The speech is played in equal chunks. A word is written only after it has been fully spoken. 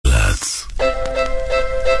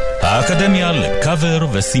האקדמיה לקאבר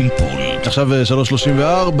וסימפול. עכשיו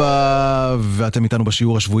 3:34 ואתם איתנו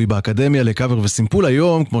בשיעור השבועי באקדמיה לקאבר וסימפול.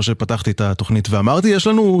 היום, כמו שפתחתי את התוכנית ואמרתי, יש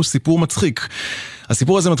לנו סיפור מצחיק.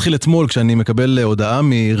 הסיפור הזה מתחיל אתמול כשאני מקבל הודעה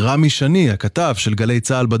מרמי שני, הכתב של גלי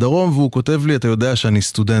צהל בדרום, והוא כותב לי, אתה יודע שאני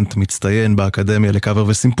סטודנט מצטיין באקדמיה לקאבר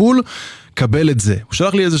וסימפול, קבל את זה. הוא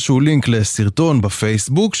שלח לי איזשהו לינק לסרטון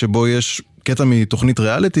בפייסבוק, שבו יש קטע מתוכנית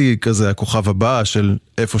ריאליטי, כזה הכוכב הבא של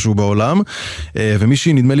איפשהו בעולם,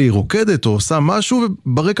 ומישהי נדמה לי רוקדת או עושה משהו,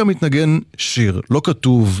 וברקע מתנגן שיר. לא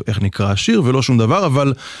כתוב איך נקרא השיר ולא שום דבר,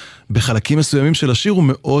 אבל בחלקים מסוימים של השיר הוא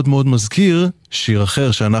מאוד מאוד מזכיר שיר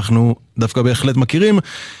אחר שאנחנו דווקא בהחלט מכירים,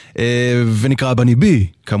 ונקרא בני בי,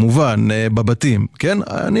 כמובן, בבתים. כן?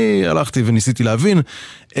 אני הלכתי וניסיתי להבין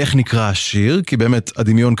איך נקרא השיר, כי באמת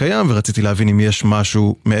הדמיון קיים, ורציתי להבין אם יש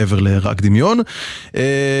משהו מעבר לרק דמיון.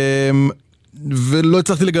 ולא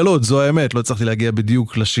הצלחתי לגלות, זו האמת, לא הצלחתי להגיע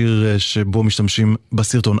בדיוק לשיר שבו משתמשים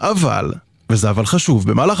בסרטון. וזה אבל חשוב,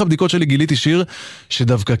 במהלך הבדיקות שלי גיליתי שיר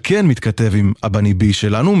שדווקא כן מתכתב עם הבני בי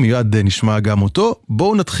שלנו, מיד נשמע גם אותו.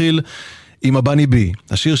 בואו נתחיל עם הבני בי,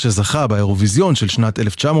 השיר שזכה באירוויזיון של שנת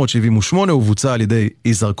 1978, הוא בוצע על ידי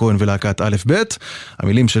יזהר ולהקת א' ב',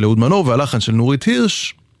 המילים של אהוד מנור והלחן של נורית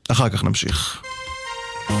הירש. אחר כך נמשיך.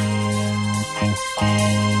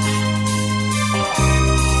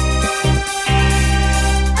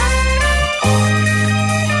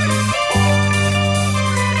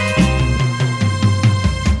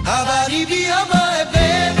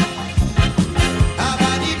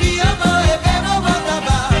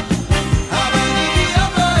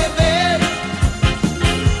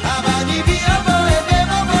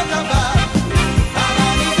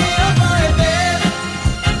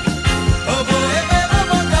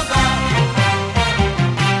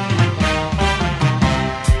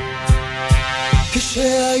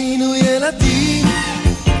 כשהיינו ילדים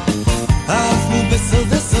אהבנו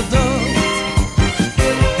בסוד הסודות,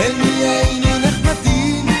 אל מי היינו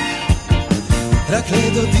נחמדים, רק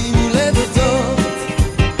לדודים ולדודות,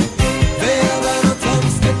 והבנות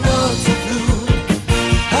המסכנות סבלו,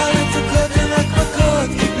 המתוקות הן רק מכות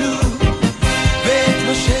קיבלו, ואת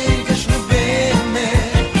מה שהרגשנו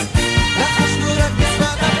באמת לחשנו רק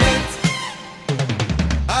בשפת הבט.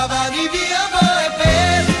 אבל אני בי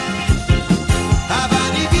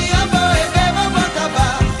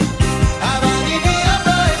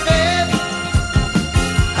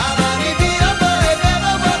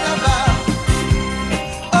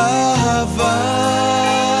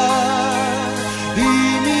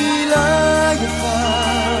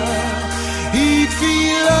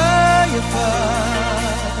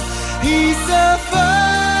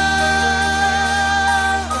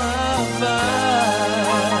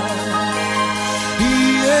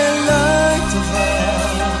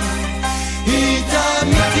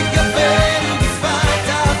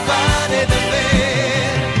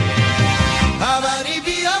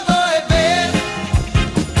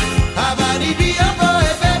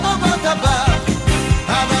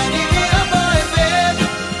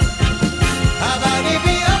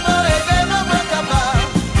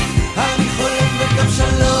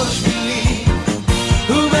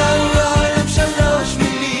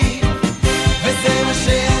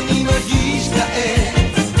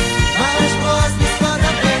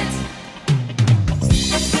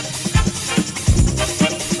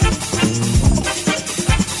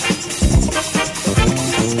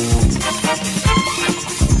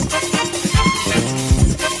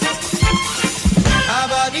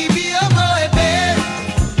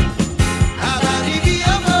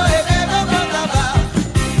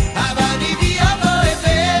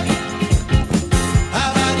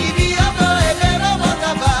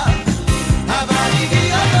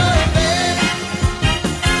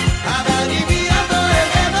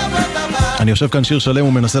אני יושב כאן שיר שלם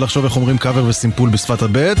ומנסה לחשוב איך אומרים קאבר וסימפול בשפת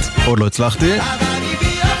הבית, עוד לא הצלחתי.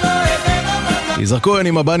 יזהר כהן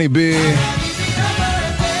עם הבני בי.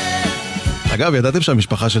 אגב, ידעתם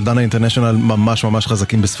שהמשפחה של דנה אינטרנשיונל ממש ממש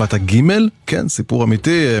חזקים בשפת הגימל? כן, סיפור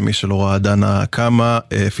אמיתי, מי שלא ראה דנה כמה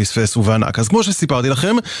פספס ובענק. אז כמו שסיפרתי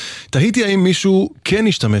לכם, תהיתי האם מישהו כן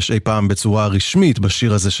השתמש אי פעם בצורה רשמית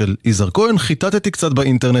בשיר הזה של יזהר כהן, חיטטתי קצת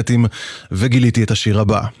באינטרנטים וגיליתי את השיר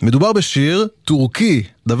הבא. מדובר בשיר טורקי,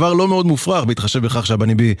 דבר לא מאוד מופרך בהתחשב בכך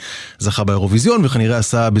שהבני בי זכה באירוויזיון וכנראה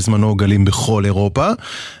עשה בזמנו גלים בכל אירופה.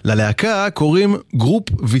 ללהקה קוראים גרופ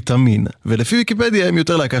ויטמין, ולפי ויקיפדיה הם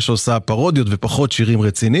יותר להקה שעושה פרודיות ופחות שירים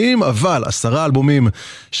רציניים, אבל 10 אלבומים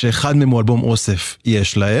שאחד מהם הוא אלבום אוסף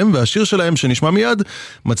יש להם, והשיר שלהם שנשמע מיד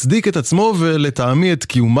מצדיק את עצמו ולטעמי את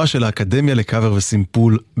קיומה של האקדמיה לקאבר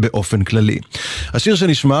וסימפול באופן כללי. השיר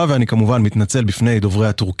שנשמע, ואני כמובן מתנצל בפני דוברי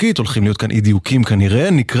הטורקית, הולכים להיות כאן אי דיוקים כנראה,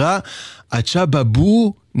 נקרא אצ'ה בבו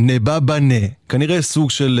בו נבא בנה. כנראה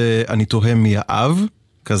סוג של אני תוהה מי האב,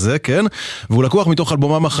 כזה, כן? והוא לקוח מתוך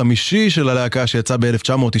אלבומם החמישי של הלהקה שיצא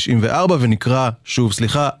ב-1994 ונקרא, שוב,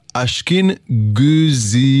 סליחה, אשכין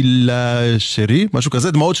גוזילה שרי, משהו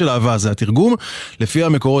כזה, דמעות של אהבה, זה התרגום. לפי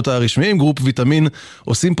המקורות הרשמיים, גרופ ויטמין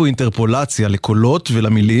עושים פה אינטרפולציה לקולות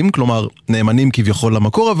ולמילים, כלומר, נאמנים כביכול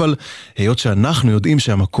למקור, אבל היות שאנחנו יודעים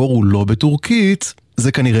שהמקור הוא לא בטורקית,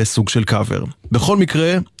 זה כנראה סוג של קאבר. בכל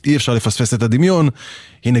מקרה, אי אפשר לפספס את הדמיון.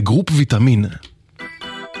 הנה גרופ ויטמין.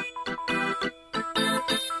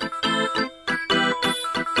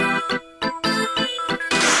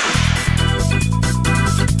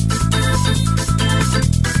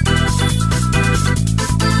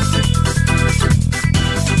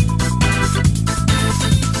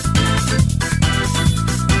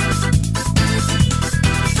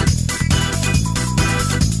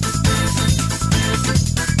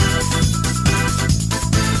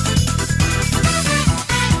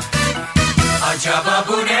 Acaba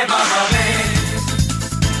bu ne baba be?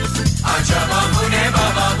 Acaba bu ne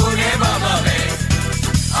baba, bu ne baba be?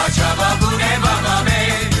 Acaba bu ne baba be?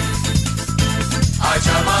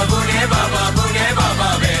 Acaba bu ne baba, bu ne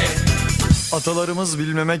baba be? Atalarımız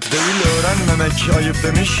bilmemek değil öğrenmemek ayıp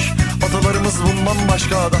demiş. Atalarımız bundan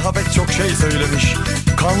başka daha pek çok şey söylemiş.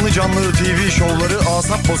 Kanlı canlı TV şovları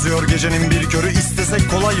asap bozuyor gecenin bir körü.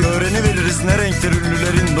 İstesek kolay öğreniveririz ne renktir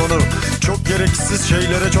ünlülerin donu. Çok gereksiz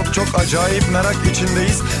şeylere çok acayip merak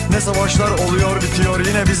içindeyiz. Ne savaşlar oluyor bitiyor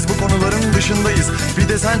yine biz bu konuların dışındayız. Bir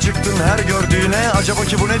de sen çıktın her gördüğüne acaba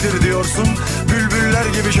ki bu nedir diyorsun. Bülbüller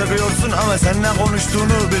gibi şakıyorsun ama sen ne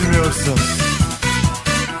konuştuğunu bilmiyorsun.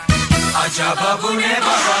 Acaba bu ne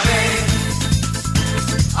baba be?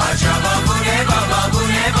 Acaba bu ne baba, bu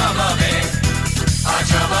ne baba be?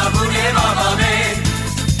 Acaba bu ne baba be?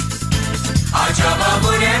 Acaba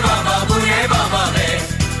bu ne baba, bu ne baba be?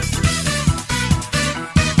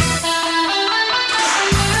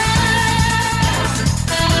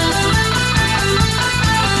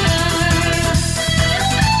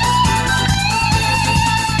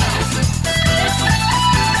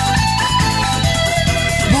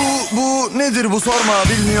 Nedir bu sorma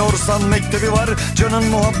bilmiyorsan mektebi var. Canın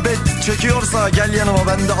muhabbet çekiyorsa gel yanıma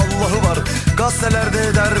bende Allah'ı var.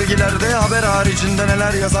 Gazetelerde dergilerde haber haricinde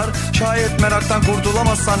neler yazar. Şayet meraktan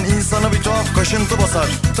kurtulamazsan insanı bir tuhaf kaşıntı basar.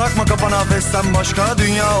 Takma kafana festen başka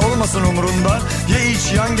dünya olmasın umurunda. Ye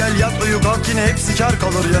iç yan gel yat uyu kalk yine hepsi kar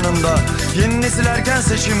kalır yanında. Yeni nesil erken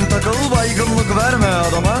seçim takıl baygınlık verme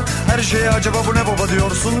adama. Her şeye acaba bu ne baba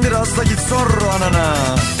diyorsun biraz da git sor anana.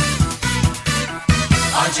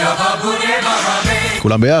 Acaba bu ne baba be?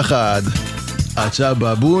 כולם ביחד.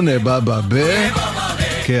 acaba bu ne baba be?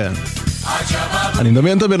 כן. אני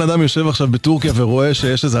מדמיין את הבן אדם יושב עכשיו בטורקיה ורואה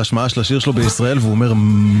שיש איזו השמעה של השיר שלו בישראל והוא אומר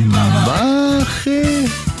מה אחי?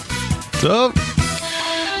 טוב.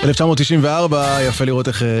 1994, יפה לראות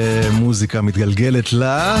איך מוזיקה מתגלגלת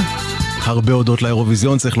לה. הרבה הודות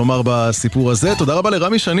לאירוויזיון, צריך לומר בסיפור הזה. תודה רבה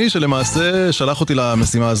לרמי שני שלמעשה שלח אותי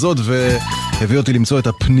למשימה הזאת והביא אותי למצוא את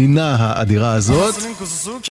הפנינה האדירה הזאת.